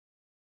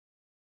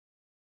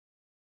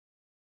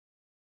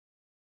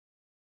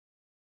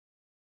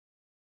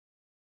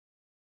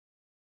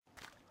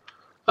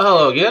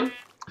Hello again.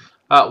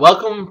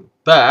 Welcome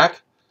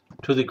back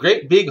to the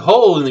great big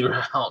hole in the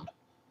ground.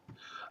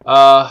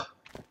 Uh,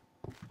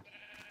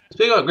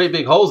 Speaking of great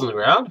big holes in the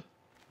ground,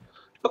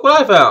 look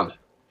what I found.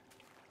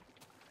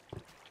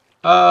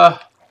 Uh,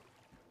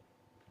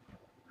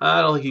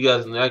 I don't think you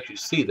guys can actually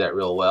see that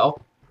real well.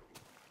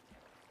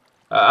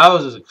 I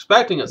was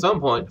expecting at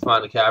some point to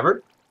find a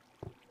cavern.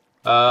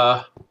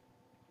 Uh,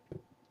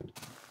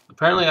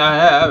 Apparently I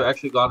have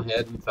actually gone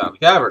ahead and found a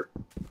cavern.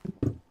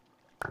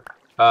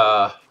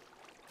 Uh,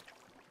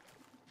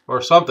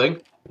 or something.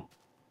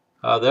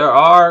 There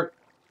are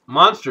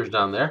monsters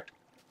down there.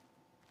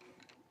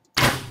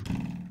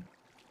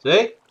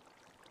 See?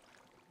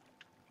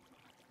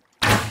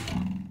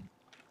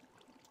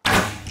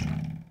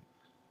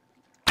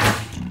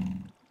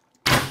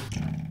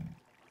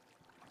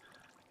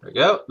 There we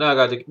go. Now I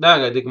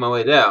gotta dig my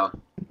way down.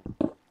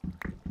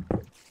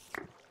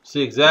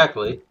 See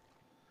exactly.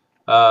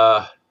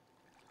 What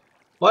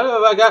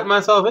have I gotten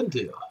myself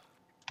into?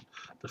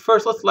 But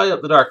first, let's light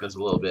up the darkness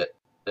a little bit.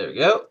 There we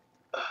go.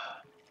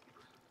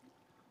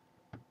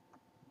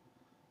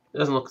 It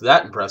doesn't look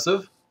that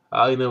impressive.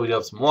 Even though we do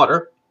have some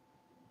water.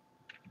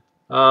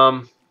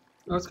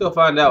 Let's go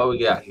find out what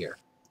we got here.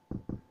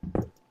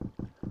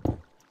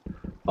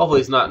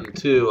 Hopefully it's not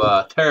too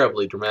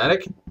terribly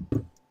dramatic.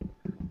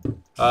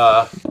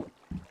 Or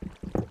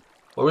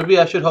maybe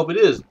I should hope it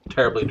is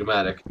terribly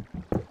dramatic.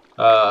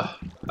 I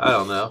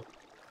don't know.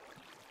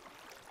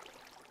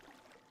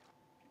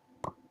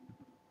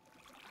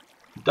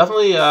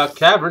 Definitely a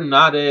cavern,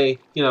 not a,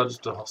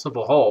 just a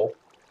simple hole.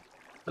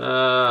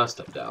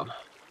 Step down.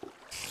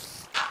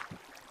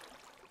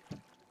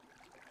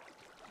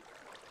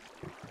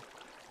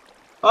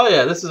 Oh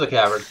yeah, this is a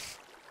cavern.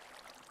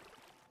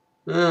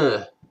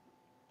 I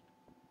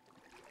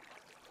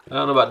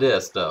don't know about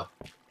this though.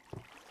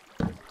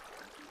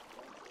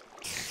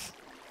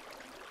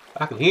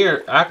 I can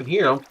hear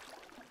them.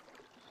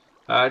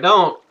 I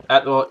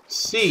don't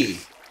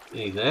see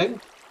anything.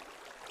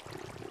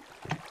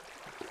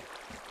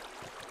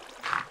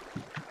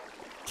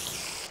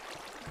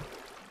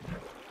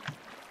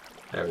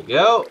 There we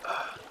go.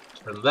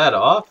 Turn that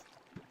off.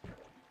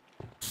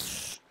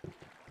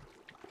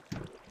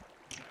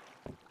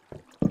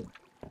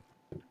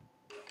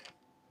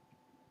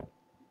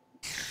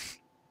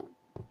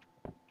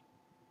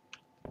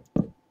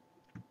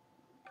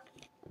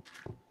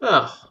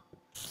 Oh.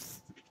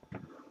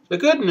 The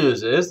good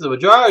news is the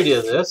majority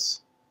of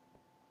this,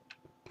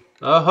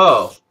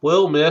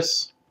 will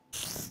miss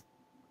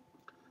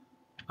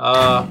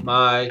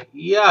my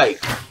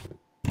yike.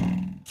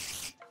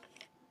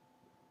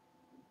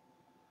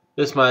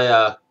 Miss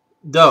my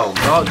dome.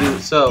 Don't do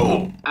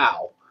so.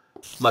 Ow.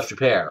 Much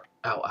repair.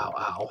 Ow, ow,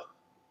 ow.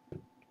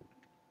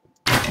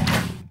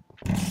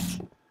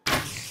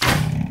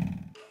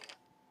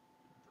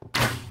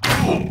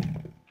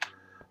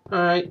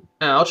 Alright,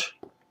 ouch.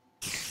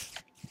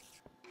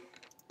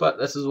 But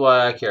this is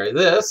why I carry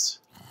this.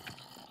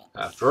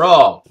 After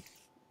all.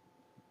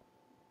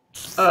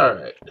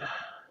 Alright.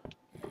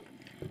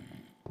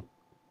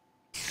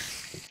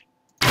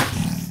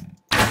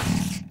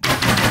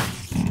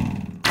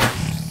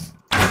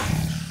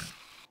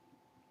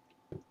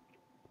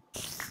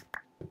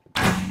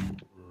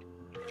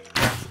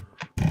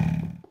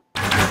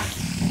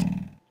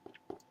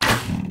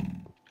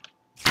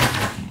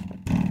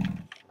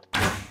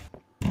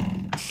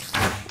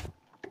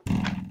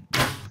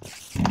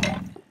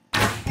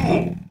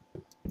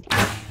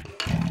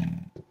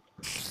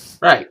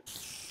 Right.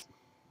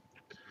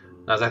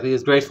 Not exactly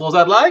as graceful as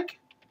I'd like,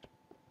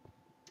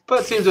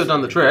 but it seems to have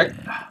done the trick.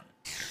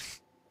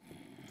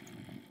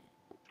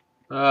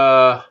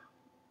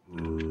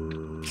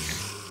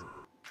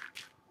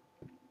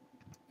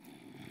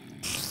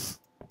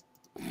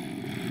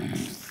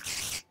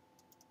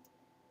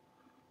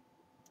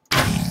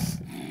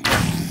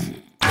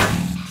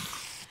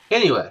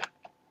 Anyway.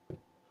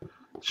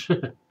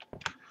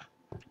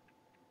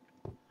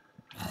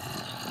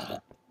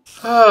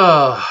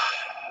 Oh,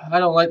 I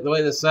don't like the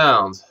way this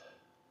sounds.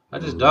 I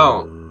just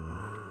don't.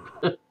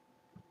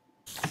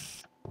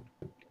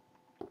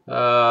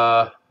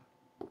 So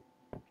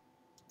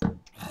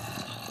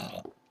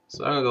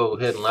I'm going to go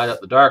ahead and light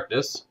up the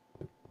darkness.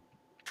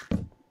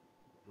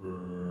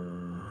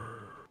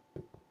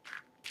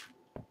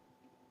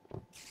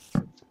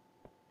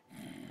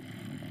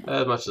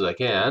 As much as I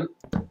can.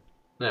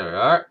 There we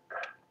are.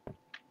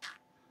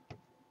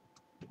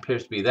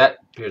 Appears to be a dead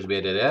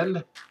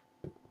end.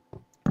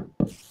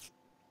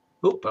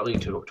 Oop, I'll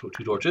need two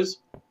torches.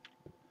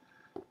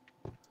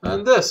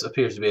 And this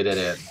appears to be a dead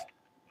end.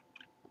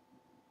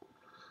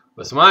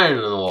 With some iron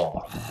in the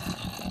wall.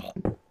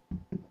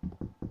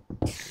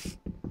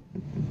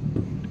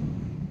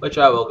 Which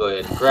I will go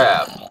ahead and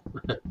grab.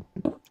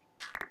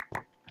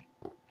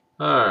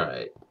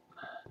 Alright.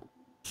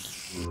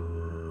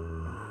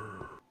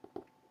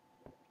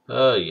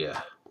 Oh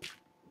yeah.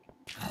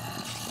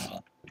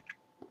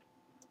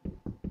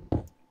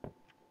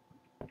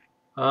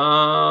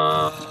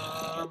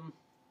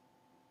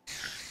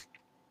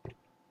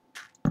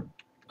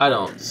 I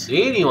don't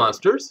see any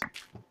monsters.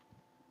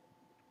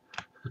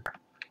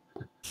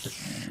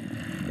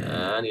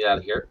 I need out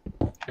of here.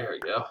 There we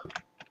go.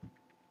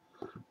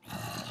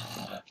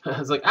 I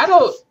was like, I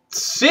don't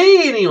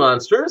see any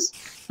monsters.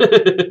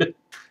 But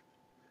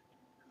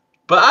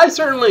I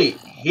certainly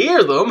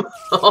hear them.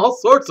 All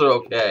sorts are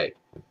okay.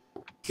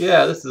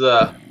 Yeah, this is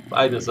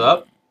lighting us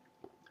up.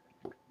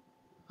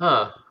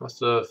 Huh. Must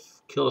have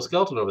killed a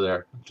skeleton over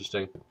there.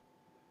 Interesting.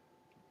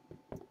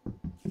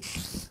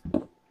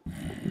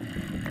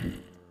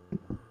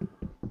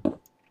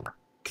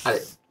 Got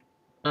it.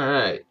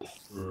 Alright.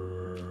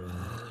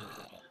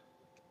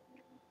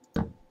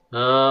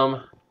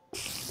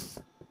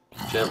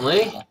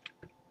 Gently.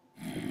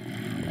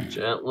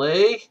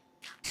 Gently.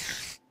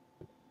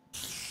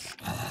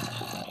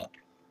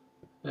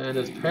 And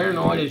as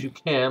paranoid as you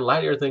can,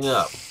 light everything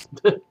up.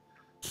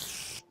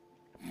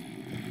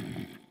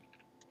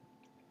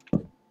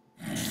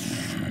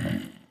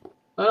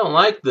 I don't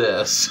like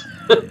this.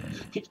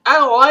 I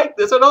don't like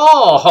this at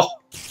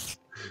all.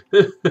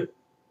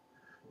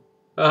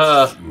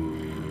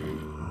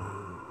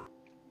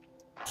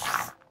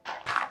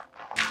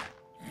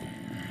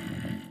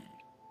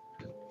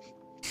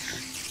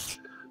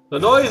 The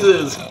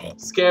noises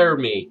scare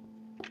me.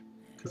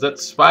 Because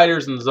that's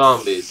spiders and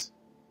zombies.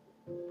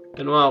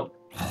 And well,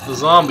 the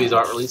zombies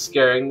aren't really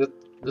scaring.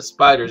 The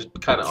spiders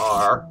kind of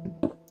are.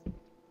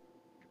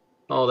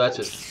 Oh, that's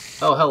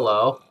just... Oh,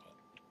 hello.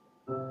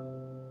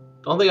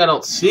 Don't think I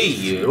don't see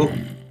you.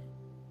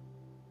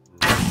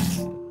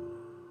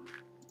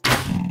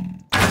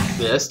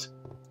 Missed.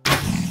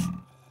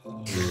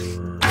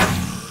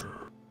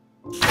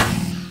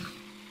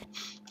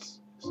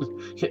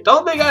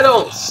 Don't think I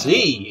don't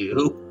see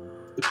you.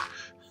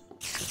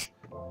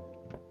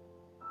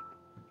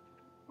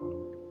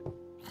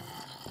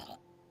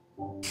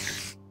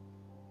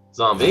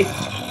 Zombie.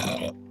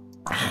 I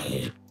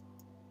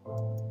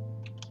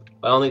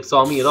don't think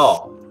saw me at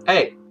all.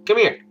 Hey, come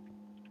here.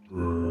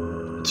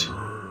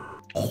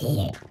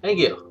 Thank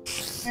you.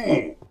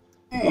 Where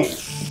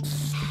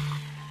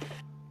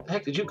the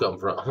heck did you come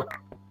from?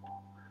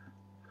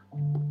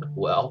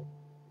 Well.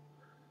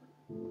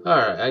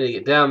 Alright, I need to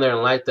get down there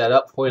and light that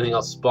up before anything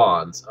else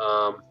spawns.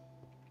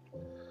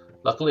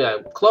 Luckily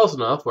I'm close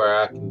enough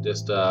where I can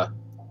just, there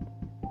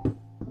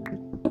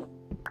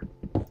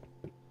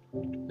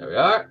we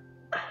are.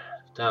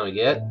 Down we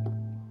get.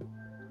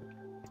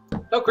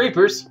 No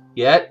creepers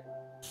yet.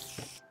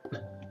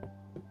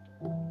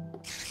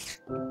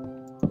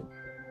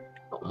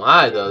 Oh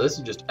my, though, this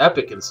is just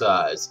epic in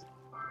size.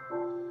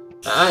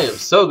 I am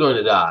so going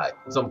to die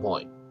at some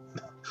point.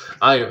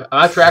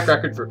 My track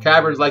record for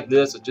caverns like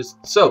this is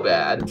just so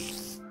bad.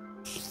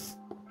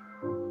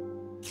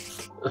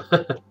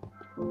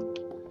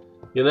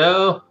 You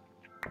know?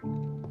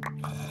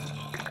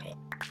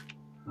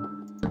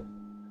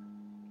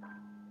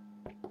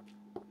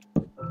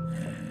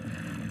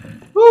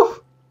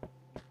 Whew.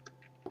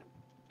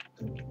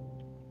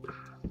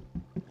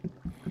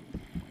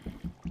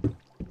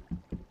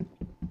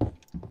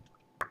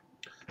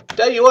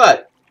 Tell you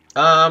what,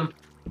 so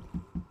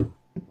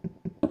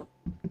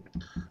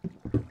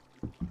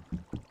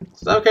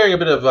I'm carrying a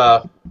bit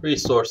of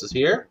resources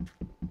here.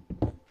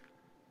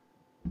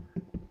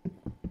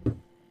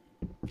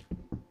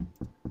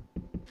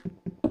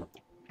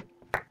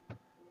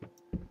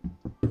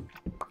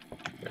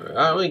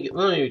 Let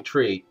me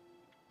retreat.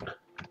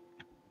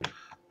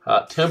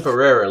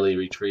 Temporarily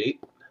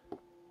retreat.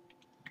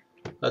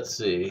 Let's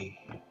see.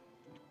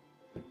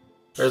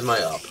 Where's my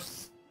up?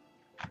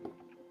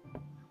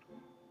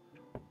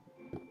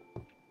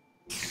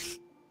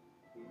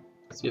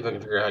 Let's see if I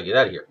can figure out how to get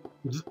out of here.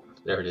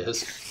 There it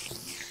is.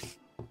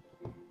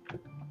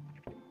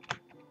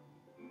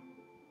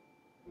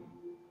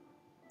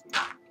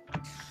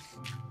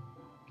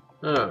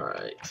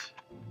 Alright.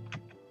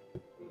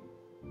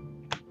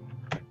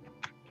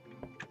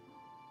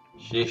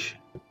 Sheesh.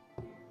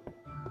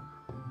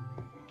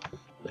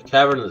 The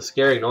cavern of the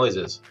scary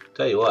noises.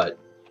 Tell you what.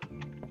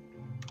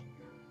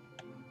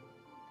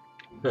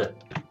 Huh.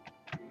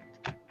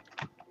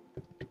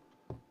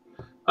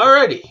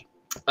 Alrighty.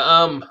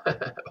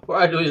 Before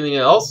I do anything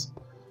else,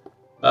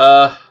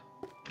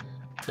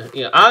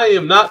 you know, I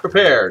am not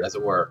prepared, as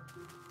it were.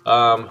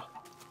 So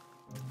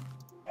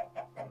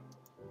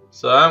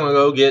I'm gonna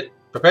go get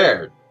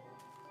prepared.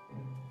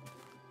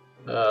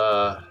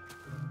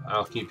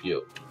 I'll keep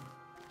you.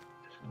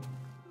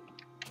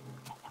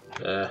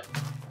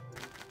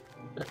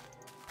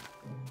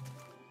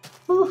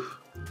 Whew.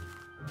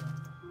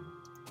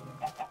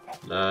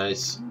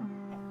 Nice.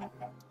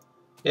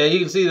 Yeah, you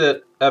can see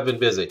that I've been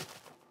busy.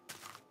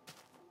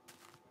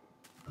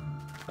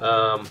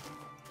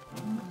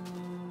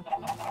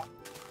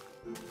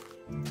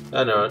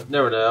 I know,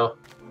 never know.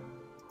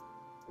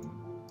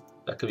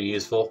 That could be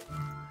useful.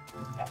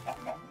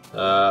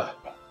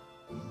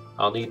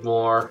 I'll need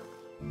more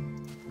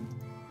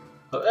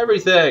of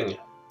everything,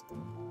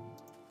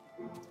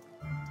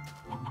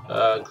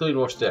 including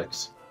more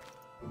sticks.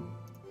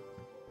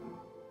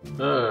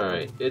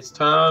 Alright, it's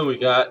time. We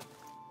got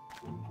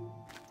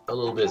a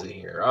little busy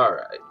here. All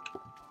right.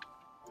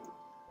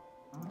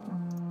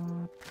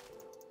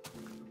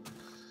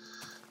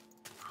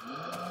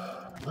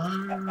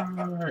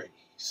 Alright,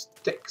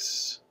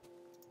 sticks.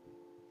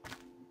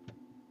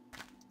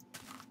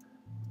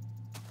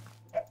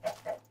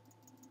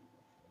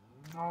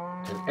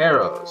 And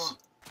arrows.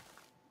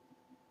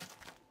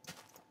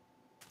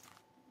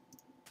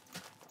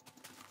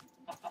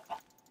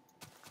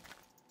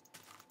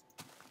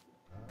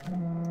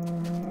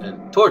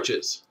 And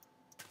torches.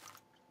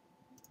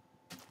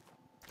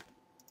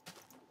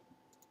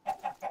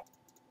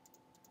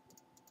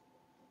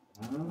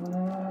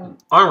 And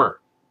armor.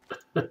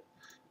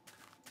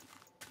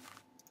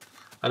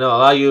 I know a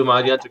lot of you in my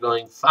audience are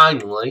going,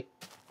 finally.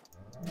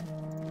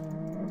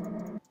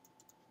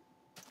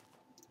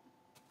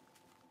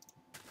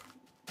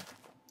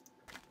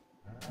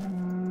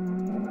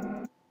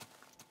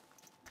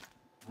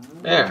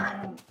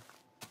 There.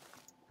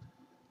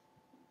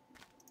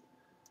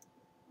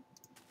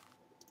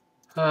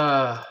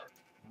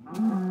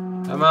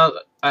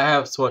 I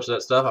have so much of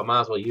that stuff, I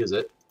might as well use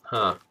it.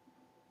 Huh.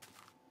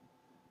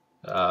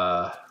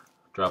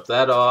 Drop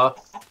that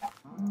off.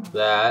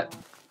 That.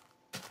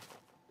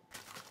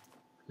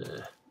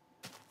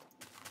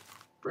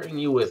 Bring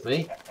you with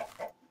me.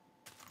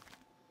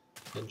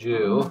 And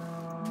you.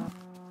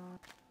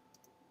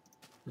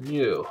 And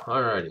you.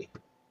 Alrighty.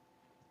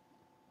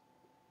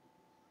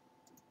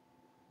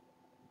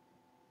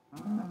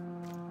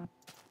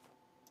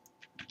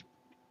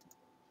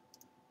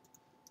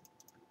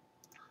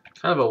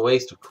 Kind of a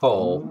waste of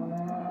coal.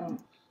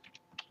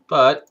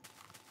 But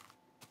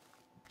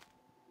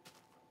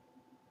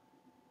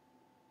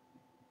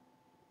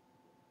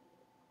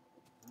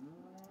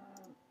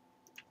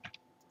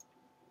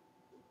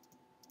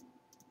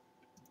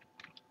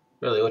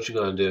really, what you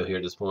gonna do here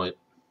at this point?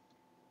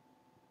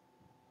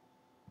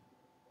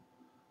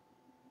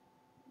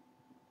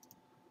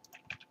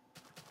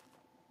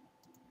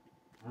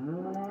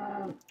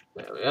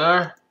 There we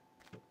are.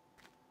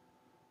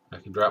 I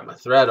can drop my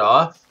thread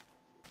off.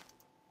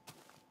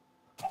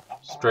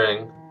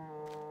 String.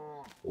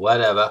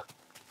 Whatever.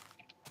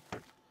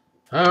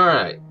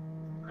 Alright.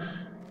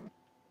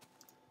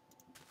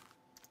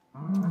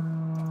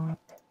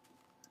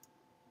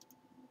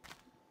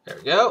 There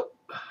we go.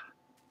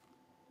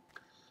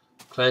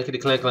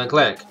 Clankety clank clank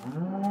clank.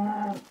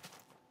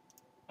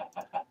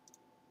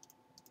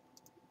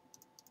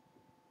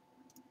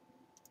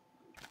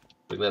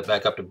 Bring that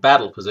back up to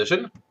battle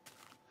position.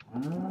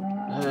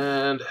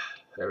 And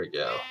there we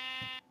go.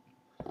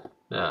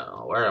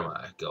 Now, where am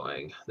I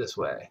going? This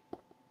way.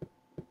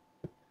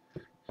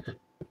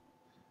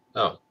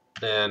 Oh,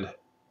 and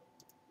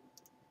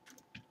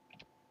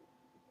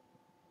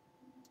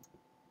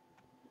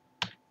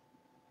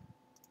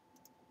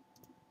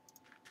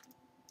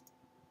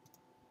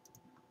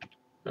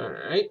all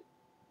right.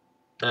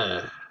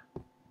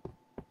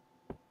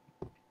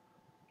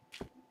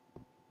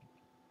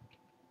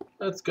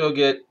 Let's go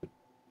get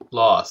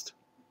lost.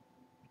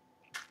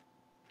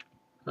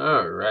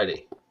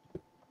 Alrighty.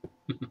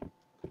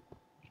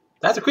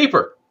 That's a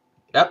creeper.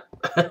 Yep.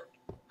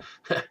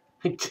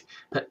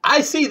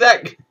 I see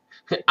that.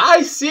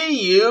 I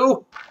see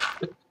you.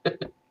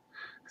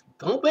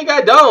 Don't think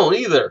I don't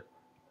either.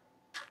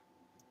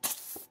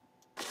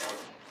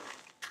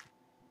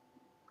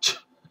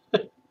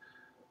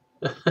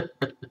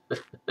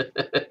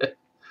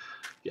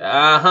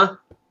 Uh-huh.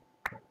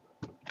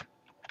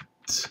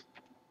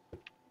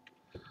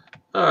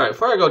 Alright,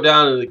 before I go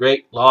down into the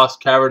great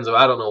lost caverns of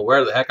I don't know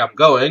where the heck I'm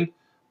going,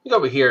 let me go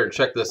over here and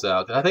check this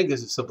out. I think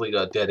this is simply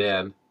a dead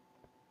end.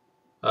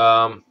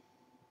 And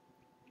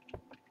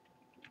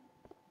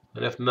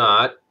if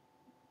not...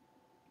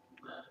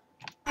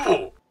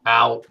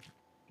 Ow.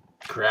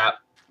 Crap.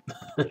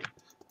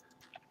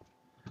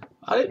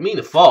 I didn't mean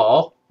to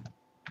fall.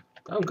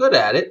 I'm good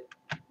at it.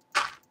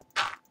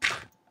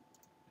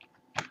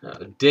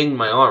 Ding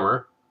my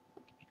armor.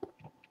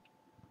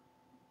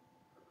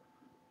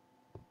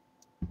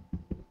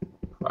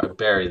 Before I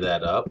bury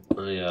that up,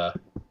 let me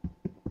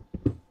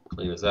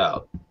clean this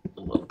out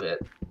a little bit.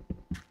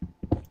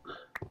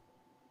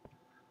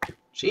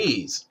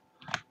 Jeez.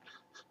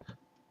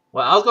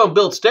 Well, I was going to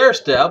build stair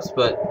steps,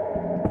 but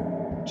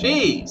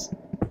jeez.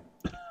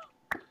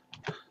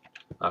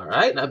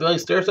 Alright, not building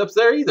stair steps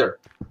there either.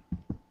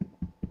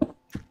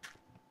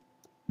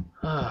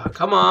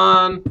 Come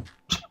on.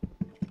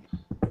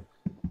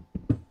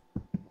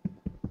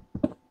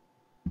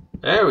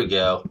 There we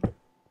go.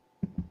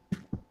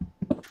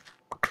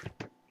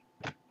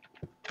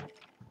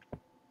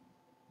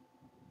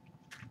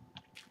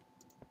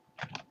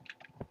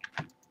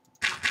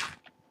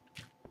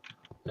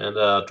 And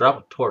drop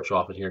a torch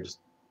off in here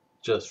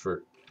just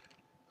for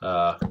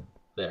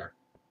there.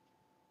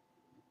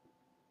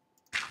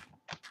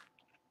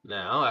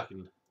 Now I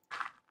can.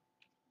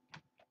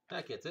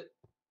 That gets it.